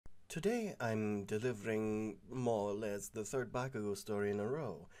Today I'm delivering more or less the third Bakugou story in a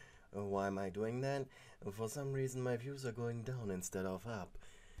row. Why am I doing that? For some reason my views are going down instead of up.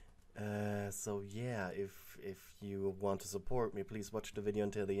 So yeah, if you want to support me, please watch the video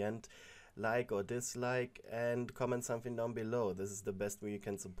until the end. Like or dislike and comment something down below. This is the best way you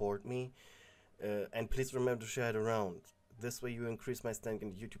can support me. And please remember to share it around. This way you increase my standing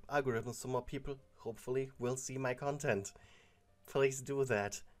in the YouTube algorithm so more people, hopefully, will see my content. Please do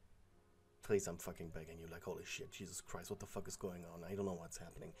that. Please, I'm fucking begging you, like, holy shit, Jesus Christ, what the fuck is going on? I don't know what's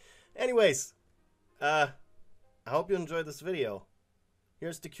happening. Anyways, I hope you enjoyed this video.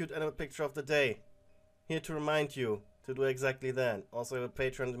 Here's the cute animal picture of the day. Here to remind you to do exactly that. Also have a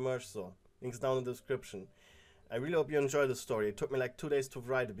Patreon merch store. Links down in the description. I really hope you enjoyed the story. It took me like 2 days to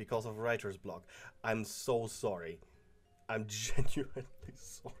write it because of writer's block. I'm so sorry. I'm genuinely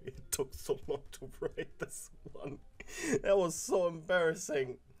sorry it took so long to write this one. That was so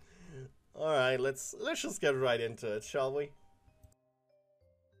embarrassing. Alright, let's just get right into it, shall we?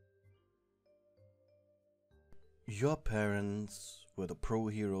 Your parents were the pro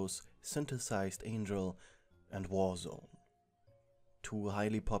heroes Synthesized Angel and Warzone, two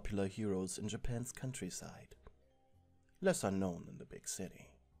highly popular heroes in Japan's countryside, lesser known in the big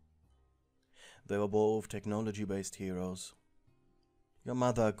city. They were both technology-based heroes. Your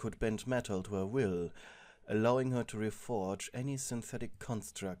mother could bend metal to her will, allowing her to reforge any synthetic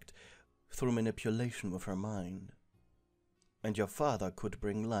construct through manipulation with her mind. And your father could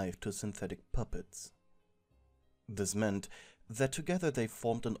bring life to synthetic puppets. This meant that together they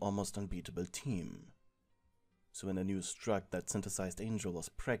formed an almost unbeatable team. So when the news struck that Synthesized Angel was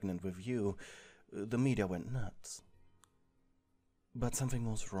pregnant with you, the media went nuts. But something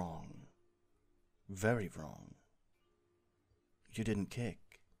was wrong. Very wrong. You didn't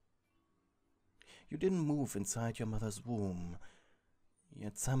kick. You didn't move inside your mother's womb,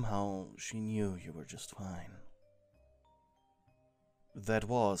 yet somehow she knew you were just fine. That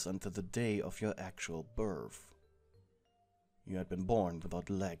was until the day of your actual birth. You had been born without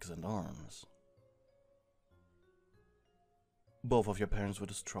legs and arms. Both of your parents were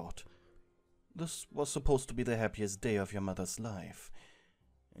distraught. This was supposed to be the happiest day of your mother's life,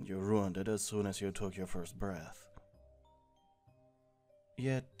 and you ruined it as soon as you took your first breath.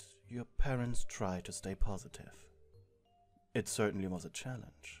 Yet, your parents tried to stay positive. It certainly was a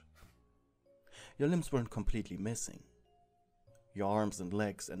challenge. Your limbs weren't completely missing. Your arms and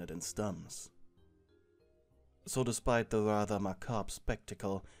legs ended in stumps. So despite the rather macabre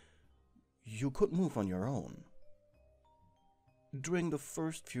spectacle, you could move on your own. During the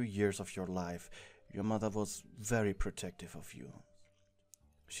first few years of your life, your mother was very protective of you.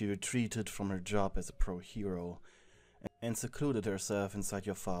 She retreated from her job as a pro hero and secluded herself inside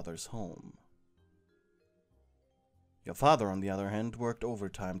your father's home. Your father, on the other hand, worked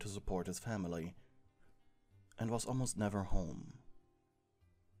overtime to support his family and was almost never home.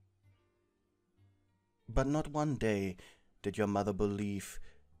 But not one day did your mother believe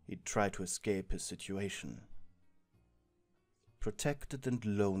he'd try to escape his situation. Protected and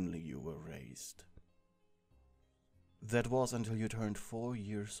lonely you were raised. That was until you turned 4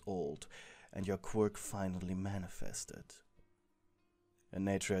 years old and your quirk finally manifested. And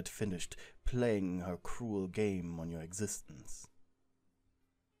nature had finished playing her cruel game on your existence.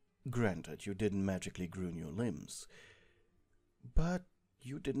 Granted, you didn't magically grow new limbs, but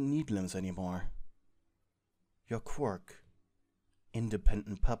you didn't need limbs anymore. Your quirk,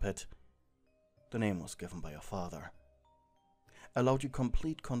 independent puppet, the name was given by your father, allowed you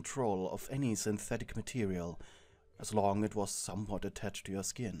complete control of any synthetic material as long as it was somewhat attached to your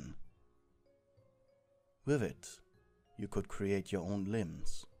skin. With it, you could create your own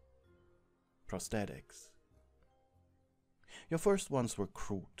limbs, prosthetics. Your first ones were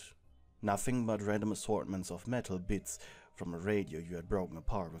crude, nothing but random assortments of metal bits from a radio you had broken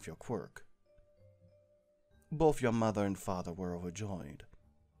apart with your quirk. Both your mother and father were overjoyed.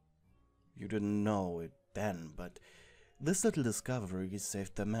 You didn't know it then, but this little discovery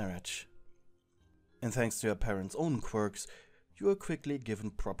saved their marriage. And thanks to your parents' own quirks, you were quickly given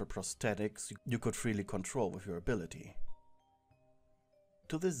proper prosthetics you could freely control with your ability.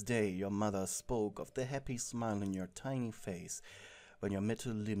 To this day, your mother spoke of the happy smile on your tiny face when your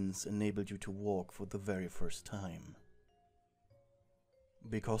metal limbs enabled you to walk for the very first time.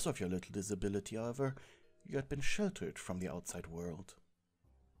 Because of your little disability, however, you had been sheltered from the outside world.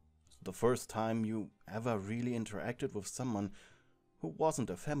 The first time you ever really interacted with someone who wasn't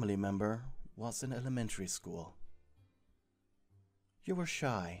a family member was in elementary school. You were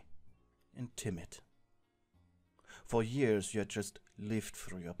shy and timid. For years you had just lived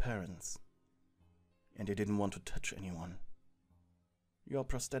through your parents, and you didn't want to touch anyone. Your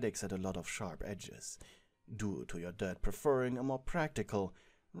prosthetics had a lot of sharp edges, due to your dad preferring a more practical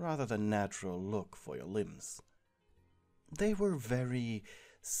rather than natural look for your limbs. They were very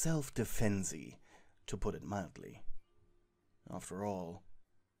self-defensy, to put it mildly. After all,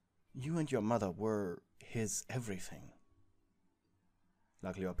 you and your mother were his everything.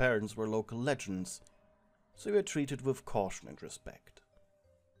 Luckily, your parents were local legends, so you were treated with caution and respect.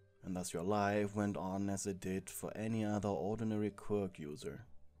 And thus your life went on as it did for any other ordinary quirk user.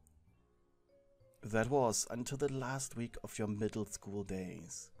 That was until the last week of your middle school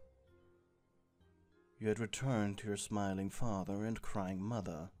days. You had returned to your smiling father and crying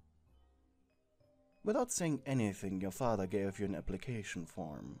mother. Without saying anything, your father gave you an application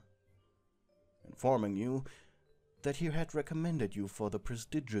form, informing you that he had recommended you for the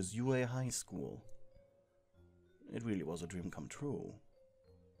prestigious UA High School. It really was a dream come true.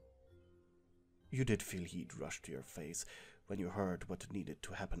 You did feel heat rush to your face when you heard what needed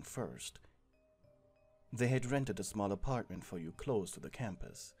to happen first. They had rented a small apartment for you close to the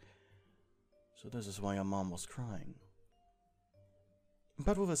campus, so this is why your mom was crying.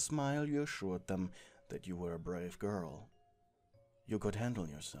 But with a smile you assured them that you were a brave girl. You could handle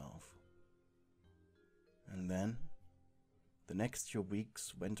yourself. And then, the next few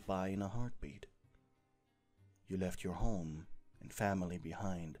weeks went by in a heartbeat. You left your home and family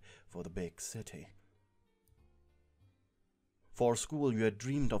behind for the big city. For a school you had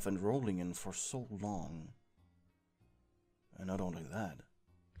dreamed of enrolling in for so long. And not only that,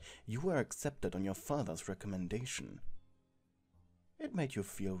 you were accepted on your father's recommendation. It made you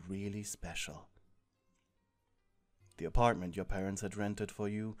feel really special. The apartment your parents had rented for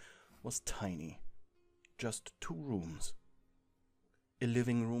you was tiny, just 2 rooms. A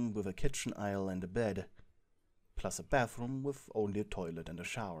living room with a kitchen aisle and a bed, plus a bathroom with only a toilet and a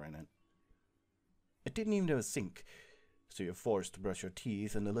shower in it. It didn't even have a sink, so you're forced to brush your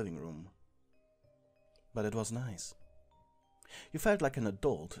teeth in the living room. But it was nice. You felt like an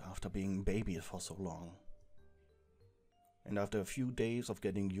adult after being babied for so long. And after a few days of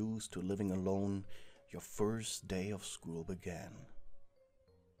getting used to living alone, your first day of school began.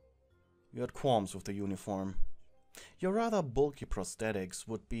 You had qualms with the uniform. Your rather bulky prosthetics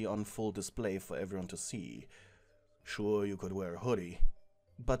would be on full display for everyone to see. Sure, you could wear a hoodie,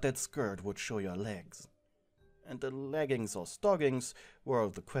 but that skirt would show your legs. And the leggings or stockings were out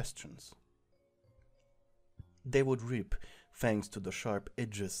of the questions. They would rip thanks to the sharp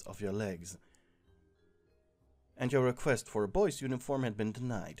edges of your legs. And your request for a boy's uniform had been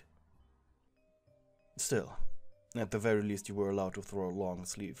denied. Still, at the very least you were allowed to throw a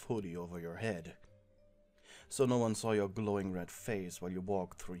long-sleeve hoodie over your head, so no one saw your glowing red face while you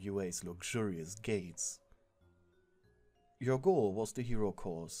walked through UA's luxurious gates. Your goal was the hero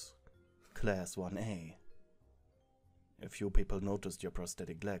course, Class 1A. A few people noticed your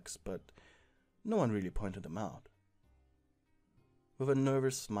prosthetic legs, but no one really pointed them out. With a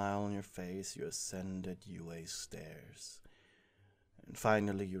nervous smile on your face, you ascended UA's stairs. And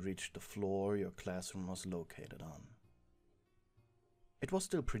finally you reached the floor your classroom was located on. It was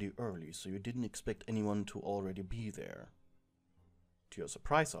still pretty early, so you didn't expect anyone to already be there. To your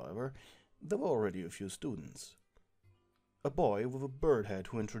surprise, however, there were already a few students. A boy with a bird head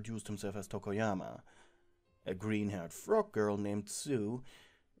who introduced himself as Tokoyama, a green-haired frog girl named Sue,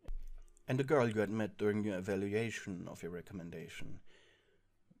 and a girl you had met during your evaluation of your recommendation.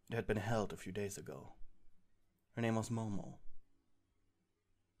 It had been held a few days ago. Her name was Momo.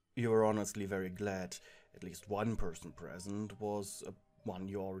 You were honestly very glad at least one person present was one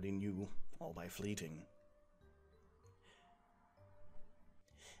you already knew, albeit fleeting.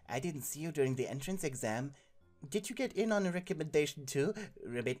 I didn't see you during the entrance exam. Did you get in on a recommendation too,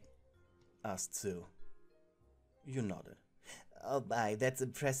 Ribbit? Asked Sue. You nodded. Oh my, that's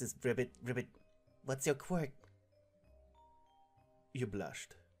impressive, Ribbit. What's your quirk? You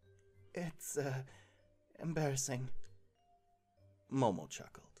blushed. It's, embarrassing. Momo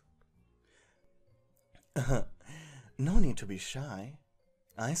chuckled. No need to be shy.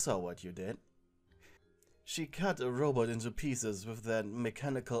 I saw what you did. She cut a robot into pieces with that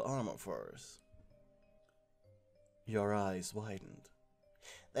mechanical arm of hers. Your eyes widened.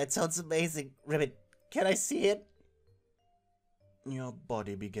 That sounds amazing, Ribbit. Can I see it? Your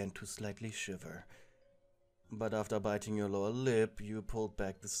body began to slightly shiver, but after biting your lower lip, you pulled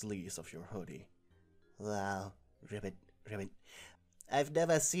back the sleeves of your hoodie. Wow, Ribbit. I've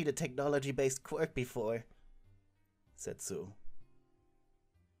never seen a technology-based quirk before, said Sue.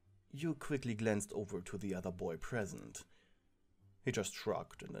 You quickly glanced over to the other boy present. He just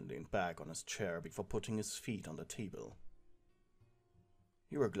shrugged and then leaned back on his chair before putting his feet on the table.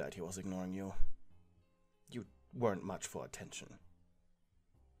 You were glad he was ignoring you. You weren't much for attention.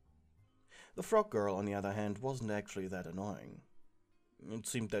 The frog girl, on the other hand, wasn't actually that annoying. It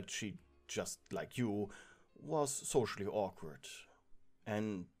seemed that she, just like you, was socially awkward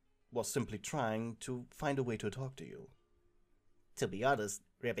and was simply trying to find a way to talk to you. To be honest,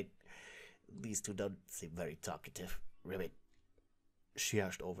 Ribbit, these two don't seem very talkative, Ribbit. She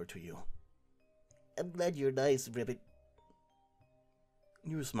hashed over to you. I'm glad you're nice, Ribbit.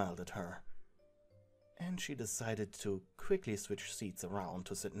 You smiled at her, and she decided to quickly switch seats around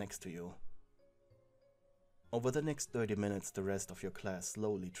to sit next to you. Over the next 30 minutes, the rest of your class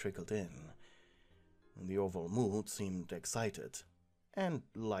slowly trickled in, and the overall mood seemed excited and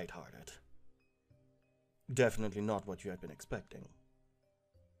lighthearted. Definitely not what you had been expecting.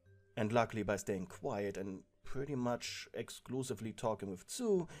 And luckily, by staying quiet and pretty much exclusively talking with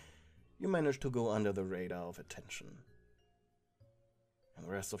Tsu, you managed to go under the radar of attention. And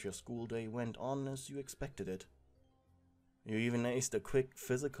the rest of your school day went on as you expected it. You even aced a quick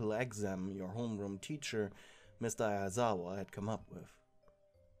physical exam your homeroom teacher, Mr. Ayazawa, had come up with.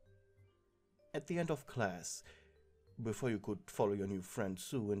 At the end of class, before you could follow your new friend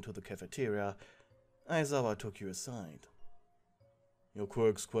Tsu into the cafeteria, Ayazawa took you aside. Your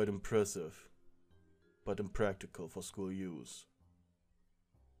quirk's quite impressive, but impractical for school use.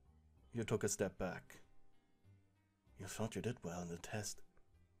 You took a step back. You thought you did well in the test.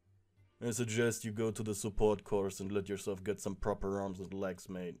 I suggest you go to the support course and let yourself get some proper arms and legs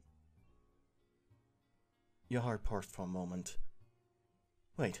made. Your heart paused for a moment.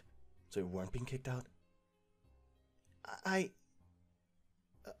 Wait, so you weren't being kicked out?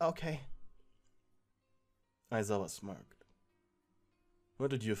 Okay. Aizawa smirked. What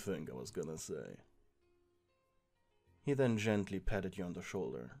did you think I was gonna say? He then gently patted you on the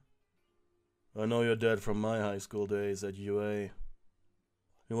shoulder. I know your dad from my high school days at UA.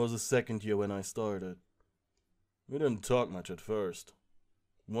 It was the second year when I started. We didn't talk much at first.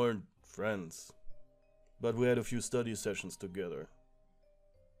 Weren't friends. But we had a few study sessions together.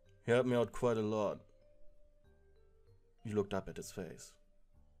 He helped me out quite a lot. You looked up at his face.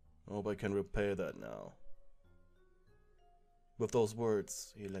 I hope I can repay that now. With those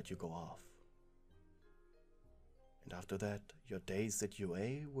words, he let you go off. And after that, your days at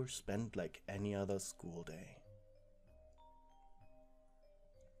UA were spent like any other school day.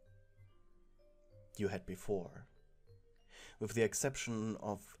 You had before, with the exception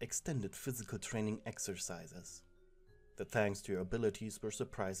of extended physical training exercises, that thanks to your abilities were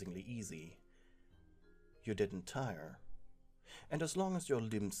surprisingly easy. You didn't tire, and as long as your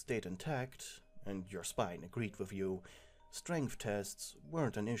limbs stayed intact, and your spine agreed with you, strength tests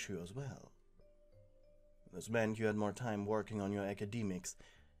weren't an issue as well. This meant you had more time working on your academics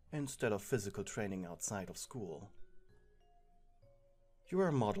instead of physical training outside of school. You were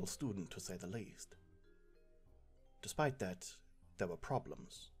a model student, to say the least. Despite that, there were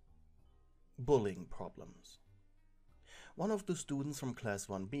problems. Bullying problems. One of the students from Class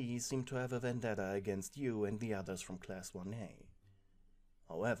 1B seemed to have a vendetta against you and the others from Class 1A.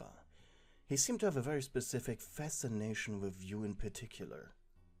 However, he seemed to have a very specific fascination with you in particular.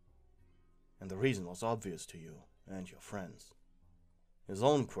 And the reason was obvious to you and your friends. His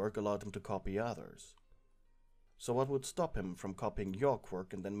own quirk allowed him to copy others. So what would stop him from copying your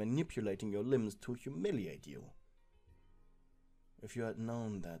quirk and then manipulating your limbs to humiliate you? If you had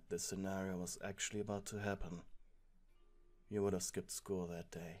known that this scenario was actually about to happen, you would have skipped school that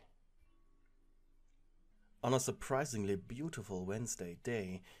day. On a surprisingly beautiful Wednesday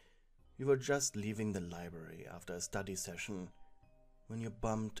day, you were just leaving the library after a study session when you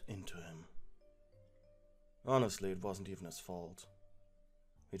bumped into him. Honestly, it wasn't even his fault.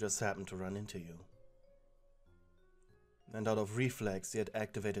 He just happened to run into you. And out of reflex, he had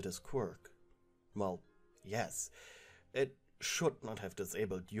activated his quirk. Well, yes, it should not have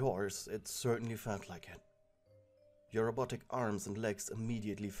disabled yours, it certainly felt like it. Your robotic arms and legs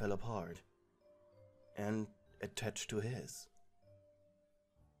immediately fell apart and attached to his.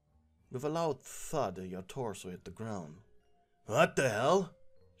 With a loud thud, your torso hit the ground. "What the hell?"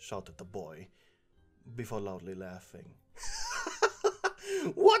 shouted the boy, before loudly laughing.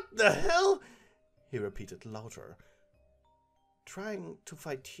 "What the hell?" he repeated louder. Trying to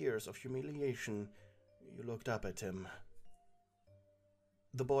fight tears of humiliation, you looked up at him.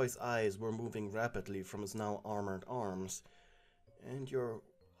 The boy's eyes were moving rapidly from his now armored arms, and your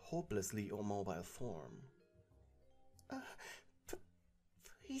hopelessly immobile form.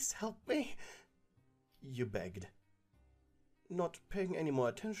 Please help me," you begged. Not paying any more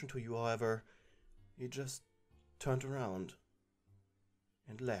attention to you, however, he just turned around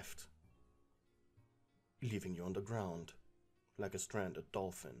and left, leaving you on the ground like a stranded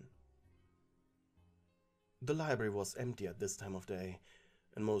dolphin. The library was empty at this time of day,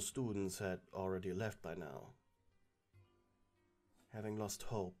 and most students had already left by now. Having lost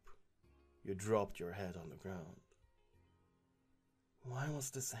hope, you dropped your head on the ground. Why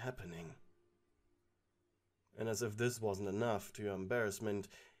was this happening? And as if this wasn't enough to your embarrassment,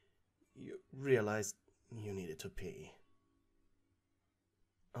 you realized you needed to pee.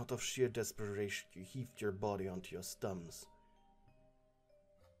 Out of sheer desperation, you heaved your body onto your stumps.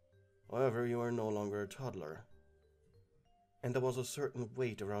 However, you were no longer a toddler, and there was a certain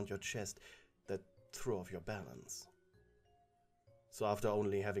weight around your chest that threw off your balance. So after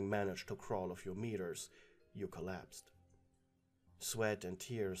only having managed to crawl a few meters, you collapsed, sweat and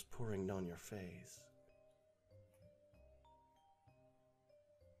tears pouring down your face.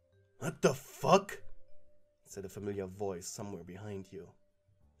 "What the fuck?" said a familiar voice somewhere behind you,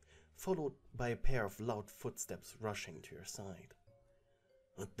 followed by a pair of loud footsteps rushing to your side.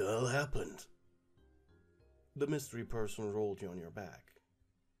 "What the hell happened?" The mystery person rolled you on your back,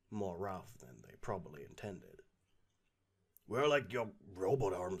 more rough than they probably intended. "Where are like your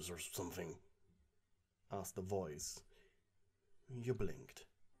robot arms or something?" asked the voice. You blinked.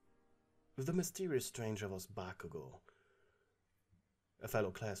 The mysterious stranger was Bakugou, a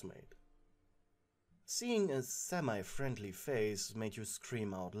fellow classmate. Seeing a semi-friendly face made you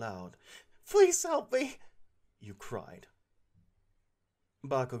scream out loud. "Please help me!" you cried.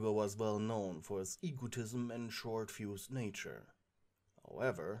 Bakugou was well known for his egotism and short-fused nature.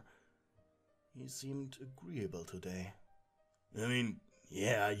 However, he seemed agreeable today. "I mean,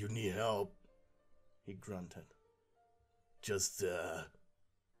 yeah, you need help," he grunted. "Just,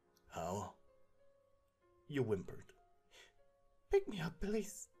 how?" You whimpered. "Pick me up,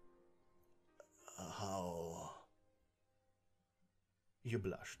 please." "How?" You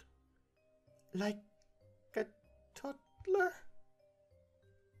blushed. "Like a toddler?"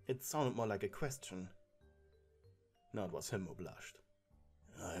 It sounded more like a question. No, it was him who blushed.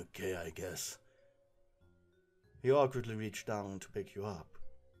 "Okay, I guess." He awkwardly reached down to pick you up.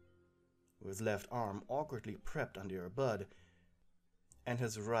 With his left arm awkwardly prepped under your butt, and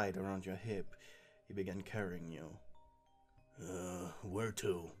his right around your hip, he began carrying you. Where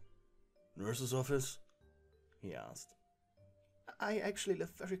to? Nurse's office?" he asked. "I actually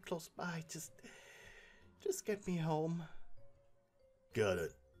live very close by. Just get me home." "Got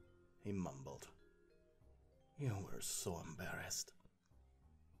it," he mumbled. You were so embarrassed.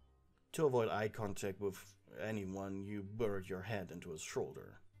 To avoid eye contact with anyone, you buried your head into his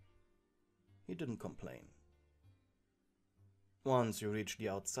shoulder. He didn't complain. Once you reached the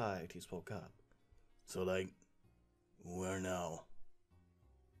outside, he spoke up. "So, like, where now?"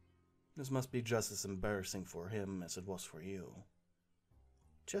 This must be just as embarrassing for him as it was for you.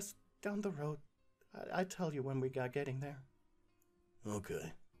 "Just down the road. I'll tell you when we got getting there."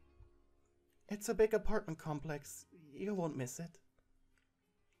 "Okay." "It's a big apartment complex. You won't miss it."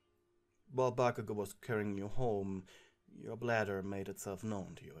 While Bakugou was carrying you home, your bladder made itself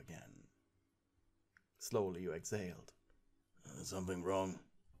known to you again. Slowly you exhaled. "Something wrong?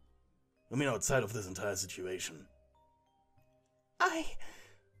 I mean, outside of this entire situation." "I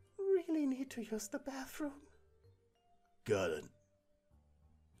really need to use the bathroom." "Got it."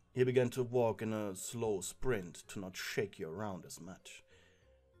 He began to walk in a slow sprint to not shake you around as much.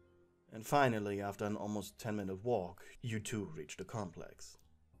 And finally, after an almost 10-minute walk, you two reached the complex.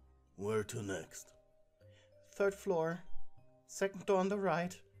 "Where to next?" "Third floor. Second door on the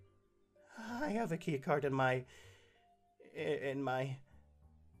right. I have a key card in my... In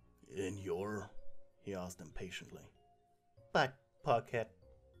your?" he asked impatiently. "Back pocket."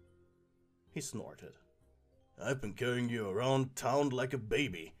 He snorted. "I've been carrying you around town like a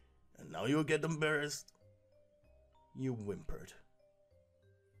baby, and now you get embarrassed?" You whimpered.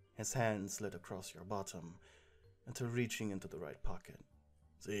 His hand slid across your bottom until reaching into the right pocket.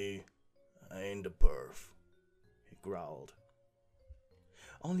 "See, I ain't a perv," he growled.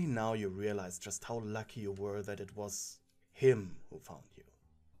 Only now you realized just how lucky you were that it was him who found you.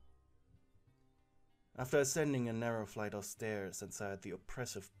 After ascending a narrow flight of stairs inside the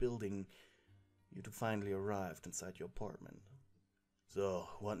oppressive building, you finally arrived inside your apartment. "So,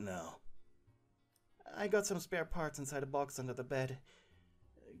 what now?" "I got some spare parts inside a box under the bed.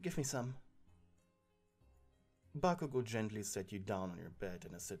 Give me some." Bakugou gently set you down on your bed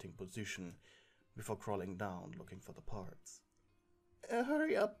in a sitting position before crawling down looking for the parts.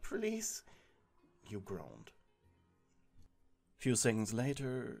 "Hurry up, please," you groaned. Few seconds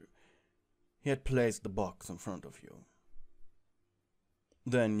later, he had placed the box in front of you.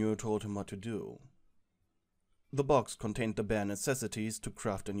 Then you told him what to do. The box contained the bare necessities to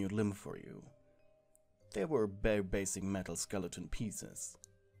craft a new limb for you. They were bare basic metal skeleton pieces.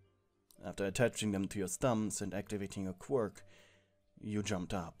 After attaching them to your stumps and activating a quirk, You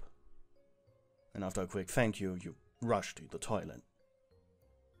jumped up, and after a quick thank you, you rushed to the toilet,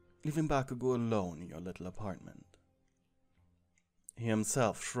 leaving Bakugou alone in your little apartment. He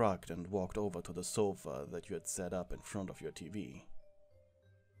himself shrugged and walked over to the sofa that you had set up in front of your TV.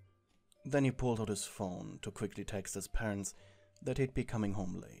 Then he pulled out his phone to quickly text his parents that he'd be coming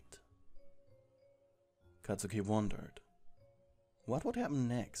home late. Katsuki wondered, what would happen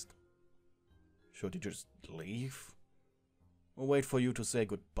next? Should he just leave? Or wait for you to say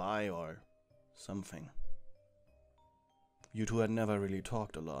goodbye or something? You two had never really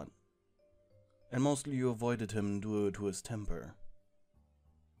talked a lot, and mostly you avoided him due to his temper.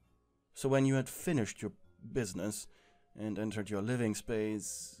 So when you had finished your business and entered your living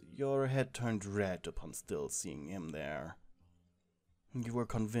space, your head turned red upon still seeing him there. You were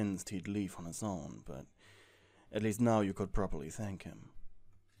convinced he'd leave on his own, but at least now you could properly thank him.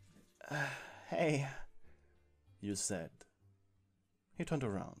 Hey, you said. He turned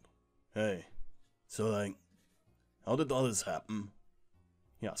around. Hey, so like, how did all this happen?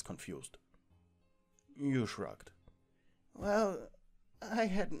 He asked, confused. You shrugged. Well, I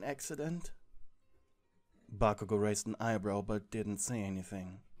had an accident. Bakugou raised an eyebrow but didn't say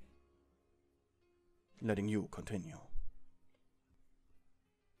anything, letting you continue.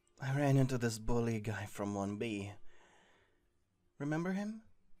 I ran into this bully guy from 1B. Remember him?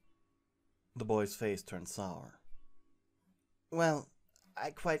 The boy's face turned sour. Well,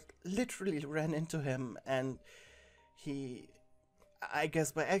 I quite literally ran into him, and he, I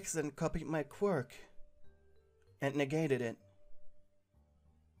guess by accident, copied my quirk and negated it,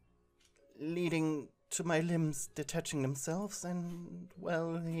 leading to my limbs detaching themselves, and,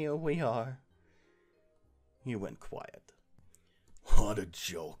 well, here we are. He went quiet. What a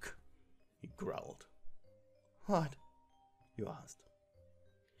joke, he growled. What? You asked.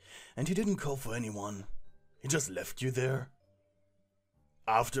 And he didn't call for anyone. He just left you there?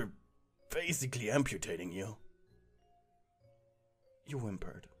 After basically amputating you? You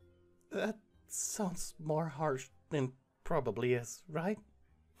whimpered. That sounds more harsh than probably is, right?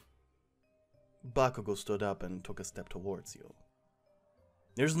 Bakugou stood up and took a step towards you.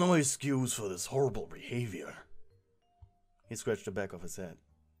 There's no excuse for this horrible behavior. He scratched the back of his head.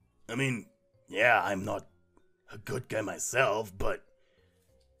 I mean, yeah, I'm not a good guy myself, but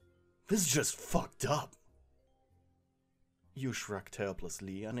this is just fucked up. You shrugged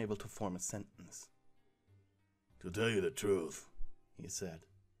helplessly, unable to form a sentence. To tell you the truth, he said.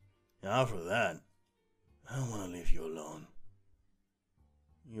 After that, I don't want to leave you alone.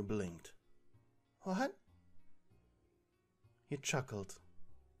 You blinked. What? He chuckled.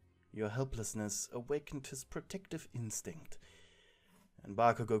 Your helplessness awakened his protective instinct, and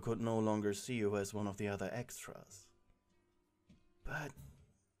Bakugou could no longer see you as one of the other extras. But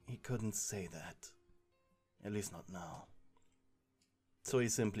he couldn't say that. At least not now. So he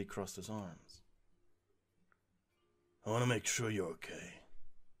simply crossed his arms. I want to make sure you're okay.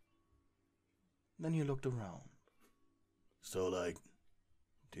 Then he looked around. So, like,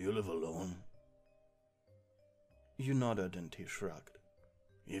 do you live alone? You nodded and he shrugged.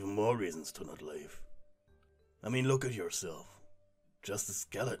 Even more reasons to not leave. I mean, look at yourself. Just a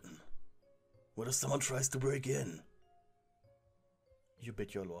skeleton. What if someone tries to break in? You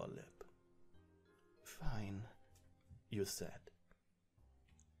bit your lower lip. Fine, you said.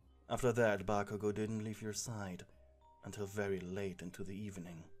 After that, Bakugou didn't leave your side until very late into the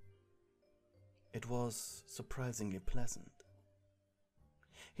evening. It was surprisingly pleasant.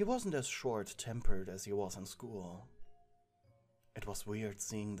 He wasn't as short-tempered as he was in school. It was weird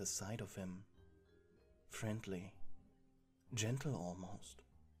seeing this side of him. Friendly. Gentle almost.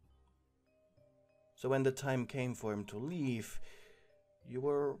 So when the time came for him to leave, you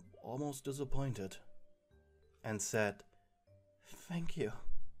were almost disappointed and said, "Thank you.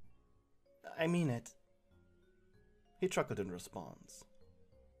 I mean it." He chuckled in response.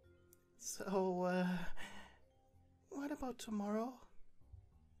 So, what about tomorrow?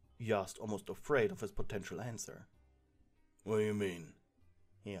 He asked, almost afraid of his potential answer. What do you mean?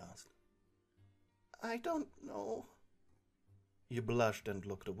 He asked. I don't know. You blushed and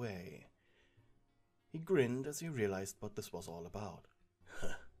looked away. He grinned as he realized what this was all about.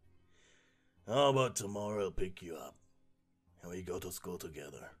 How about tomorrow I'll pick you up, and we go to school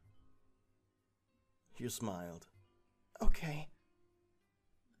together? You smiled. Okay.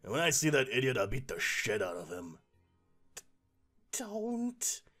 And when I see that idiot, I'll beat the shit out of him.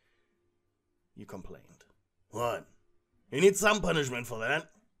 Don't. You complained. What? You need some punishment for that?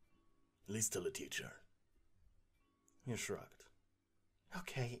 At least tell the teacher. You shrugged.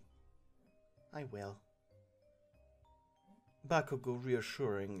 Okay. I will. Bakugou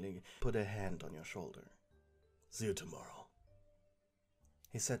reassuringly put a hand on your shoulder. See you tomorrow.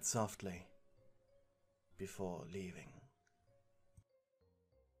 he said softly, before leaving.